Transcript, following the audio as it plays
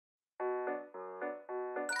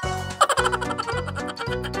Alright,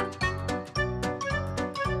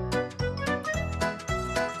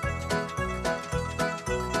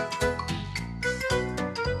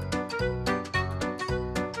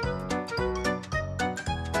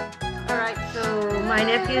 so my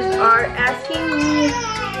nephews are asking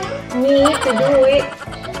me to do it.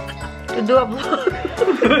 To do a vlog.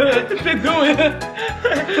 To do it.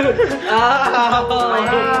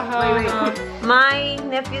 Wait. My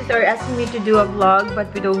nephews are asking me to do a vlog,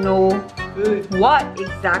 but we don't know what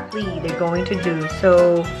exactly they're going to do.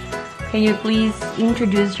 So, can you please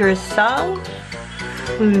introduce yourself?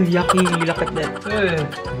 Yucky, look at that.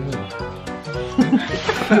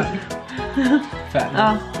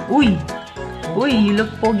 Uy, you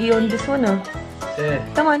look foggy on this one, Yeah.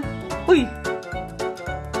 Come on. Uy.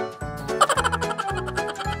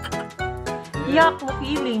 Yuck, no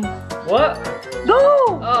feeling. What? Go!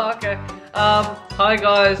 Oh, okay. Hi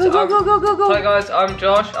guys. Go. Hi guys, I'm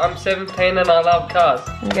Josh. I'm 17 and I love cars.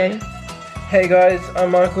 Okay. Hey guys,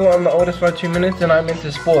 I'm Michael. I'm the oldest by 2 minutes and I'm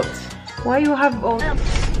into sports. Why you have all...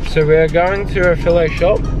 So we're going to a filo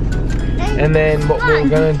shop and then what we're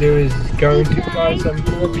going to do is going to buy some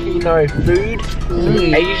Filipino food, some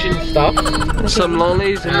Asian stuff, Some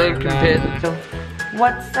lollies and then compare them.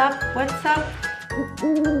 What's up?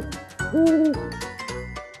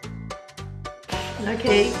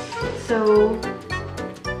 Okay, so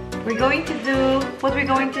we're going to do what we're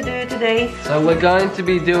going to do today. So we're going to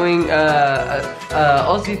be doing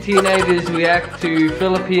Aussie teenagers react to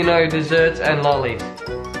Filipino desserts and lollies.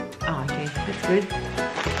 Oh, okay, that's good.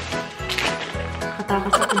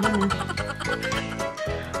 Katakas ako dun,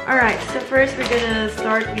 Alright, so first we're gonna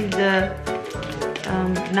start with the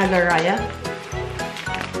Nagaraya.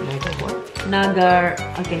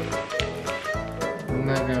 Okay.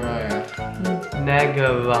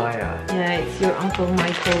 Nagaraya. Yeah, it's your Uncle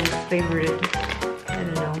Michael's favorite. I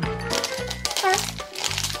don't know.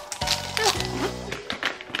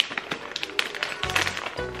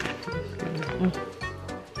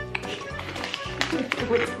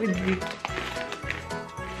 What's with you?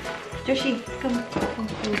 Joshi, come.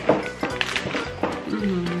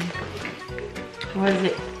 What is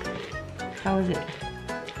it? How is it?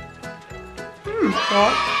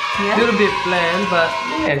 Soft. Yeah? A little bit bland, but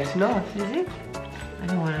yeah, it's nice. Is it? I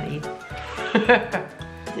don't want to eat.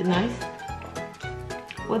 Is it nice?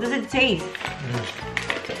 What does it taste?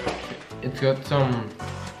 it's got some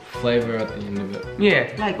flavor at the end of it.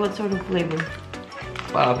 Yeah, Like what sort of flavor?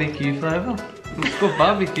 barbecue flavour. It's got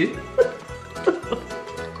barbecue.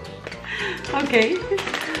 Okay.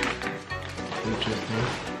 Interesting.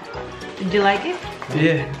 Did you like it?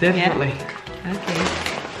 Yeah, definitely. Okay.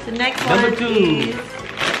 The next Number one 2. is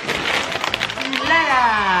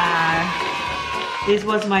Lara. This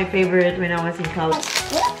was my favorite when I was in college.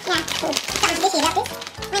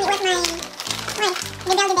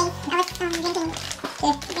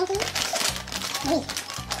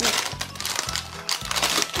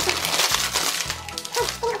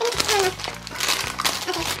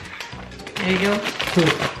 There you go.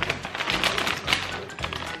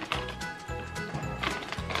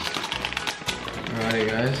 Alrighty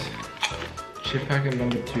guys. Chip packet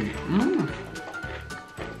number 2.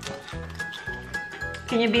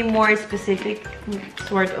 Can you be more specific?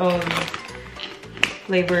 Sort of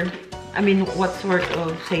flavor? I mean, what sort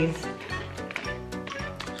of taste?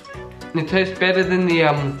 It tastes better than the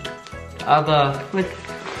other. With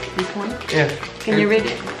this one? Yeah. Can you read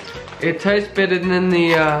it? It tastes better than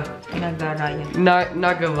the Nagaraya.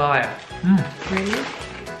 Nagaraya. Really?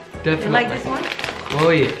 Definitely. You like this one? Oh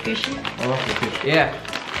yeah. Fishy? I like the fish. Yeah.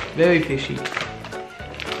 Very fishy.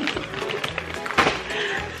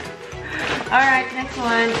 Alright, next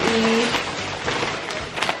one is...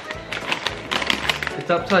 It's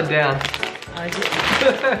upside down. Oh, is it?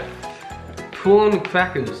 Prawn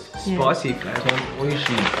crackers. Yeah. Spicy flavor.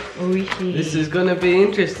 Oishi. Oishi. This is gonna be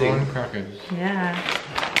interesting. Prawn crackers. Yeah.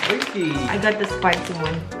 Oishi. I got the spicy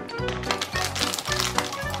one.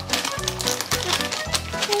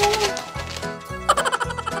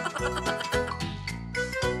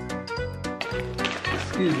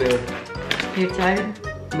 Excuse me. You tired?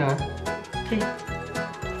 No. Okay.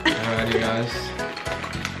 Alrighty guys.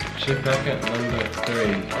 Chip packet number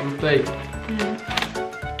 3. I'm big. Yeah.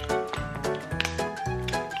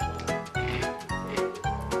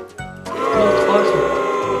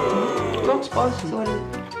 Not spicy. So what is it?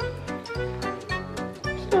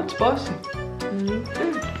 It's not spicy. Really?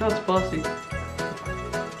 Yeah, not spicy.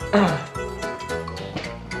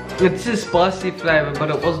 It's a spicy flavor, but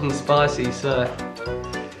it wasn't spicy, so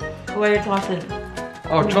What are you tossing?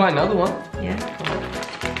 I'll try another one. Yeah.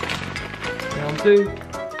 Round 2.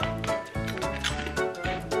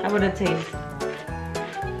 How about the taste?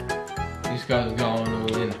 These guys are going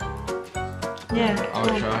all in. Yeah.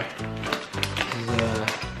 I'll try.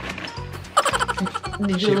 This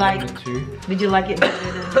is Did you like? number 2. Did you like it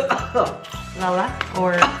better than Lala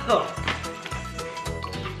or?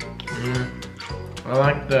 I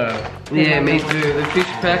like the. Yeah, me too. The fish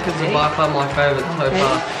crackers are by far my favourite so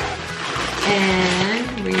far. And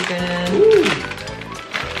we're gonna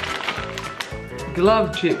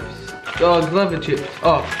Glove chips. Oh, Glover chips.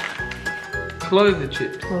 Oh, Clover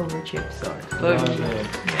chips. clover chips. Sorry. Clover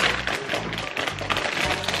chips.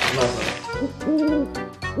 Love it.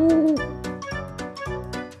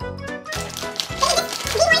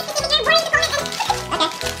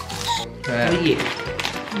 Okay.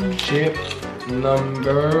 Chip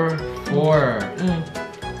number 4.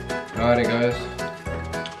 Alrighty guys.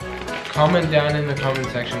 Comment down in the comment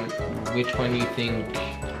section which one you think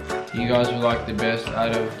you guys would like the best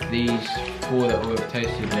out of these 4 that we've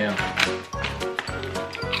tasted now.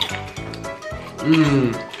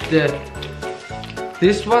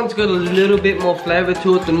 This one's got a little bit more flavour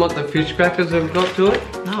to it than what the fish crackers have got to it.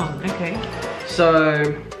 Oh, okay. So,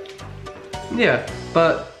 yeah,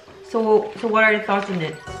 but So what are your thoughts on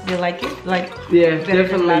it? Do you like it? Like yeah, better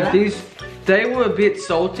than Lala? definitely. They were a bit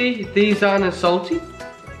salty. These aren't as salty,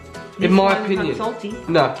 in my opinion. Not salty.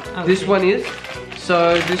 No, Okay. this one is.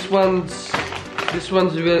 So this one's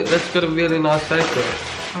really, that's got a really nice taste to it.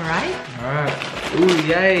 All right. Alright. Ooh,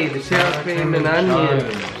 yay! The sour cream and onion.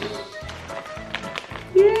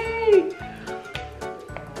 Yay!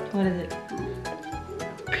 What is it?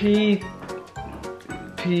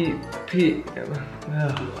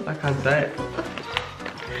 I can't say it.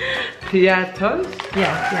 Piatos?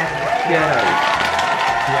 Yeah. Piatos.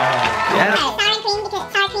 Yeah.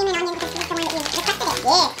 Sour cream and onion because it's the one that you requested it.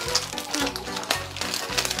 Yeah.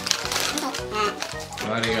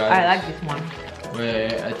 Alrighty I guys. like this one.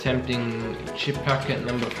 We're attempting chip packet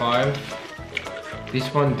number 5. This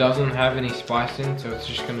one doesn't have any spice in, so it's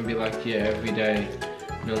just gonna be like everyday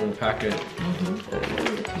normal packet.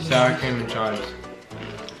 Sour cream and chives.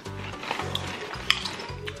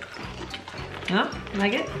 Huh? You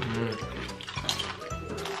like it?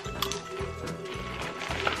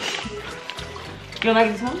 You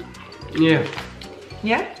like this one? Yeah.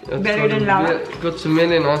 Yeah? It's Better than Lala? Got some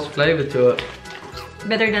really nice flavour to it.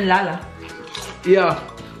 Better than Lala. Yeah,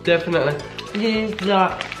 definitely. This is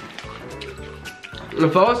the...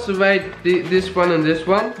 If I was to rate this one and this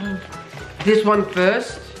one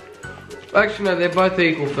first. Actually, no, they're both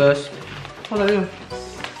equal first. What about you?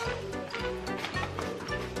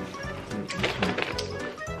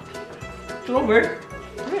 Clover?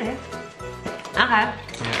 Okay. Okay.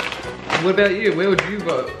 What about you? Where would you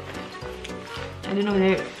vote? I don't know,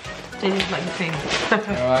 they just like the same.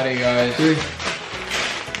 Alrighty guys.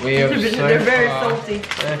 We have They're very far, salty.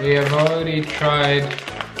 we have already tried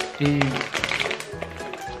the.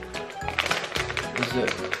 Is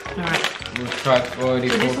it? Alright. We've tried already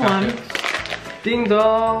So 4 this one. packets. Ding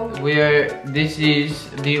dong. This is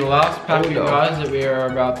the last packet, no. guys, that we are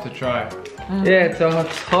about to try. Yeah, it's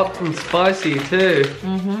hot and spicy too.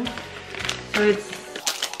 So it's...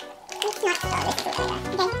 It's not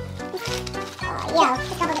okay. Yeah,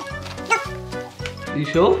 just double it. Go. You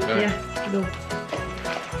sure? Yeah, go.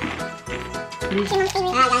 Guys, so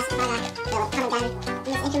coming down.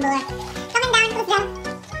 This is coming down. Put it down.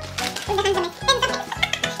 Put the hands on it. Is that correct?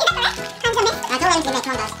 Hands on it. Don't let him see me.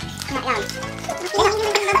 Come on, guys. Not down.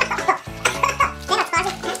 They're not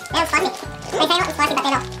spicy. They're not spicy. They say not spicy, but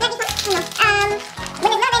they're not. When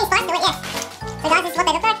there's not any spice to it, yes. So guys, this is what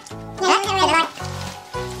they look like. Yeah, they're right.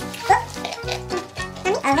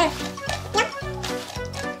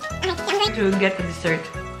 To get the dessert.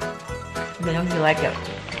 Then you like it.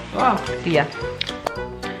 Oh, yeah.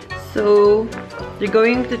 So, you're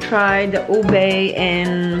going to try the ube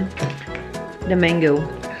and the mango.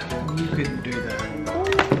 You couldn't do that.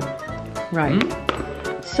 Right.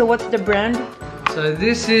 So what's the brand? So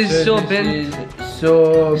this is sorbet.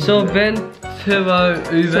 Sorbetero.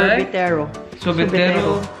 Sorbetero ube. Sorbetero.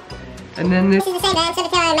 Sorbetero. And then this. This is the same brand,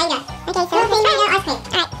 Sorbetero mango. Okay, so mango ice cream.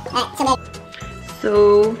 Alright, sorbet. So,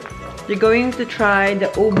 you're going to try the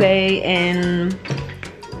ube and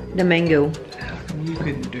the mango. You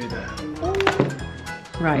couldn't do that.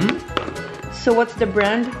 Right. So what's the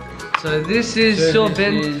brand? So this is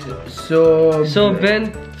sorbetero ube.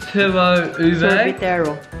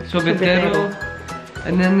 Sorbetero. Sorbetero.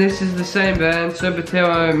 And then this is the same brand,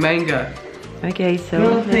 Sorbetero mango. Okay, so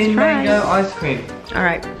Philippine let's try. mango ice cream.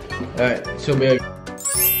 Alright. Alright, so we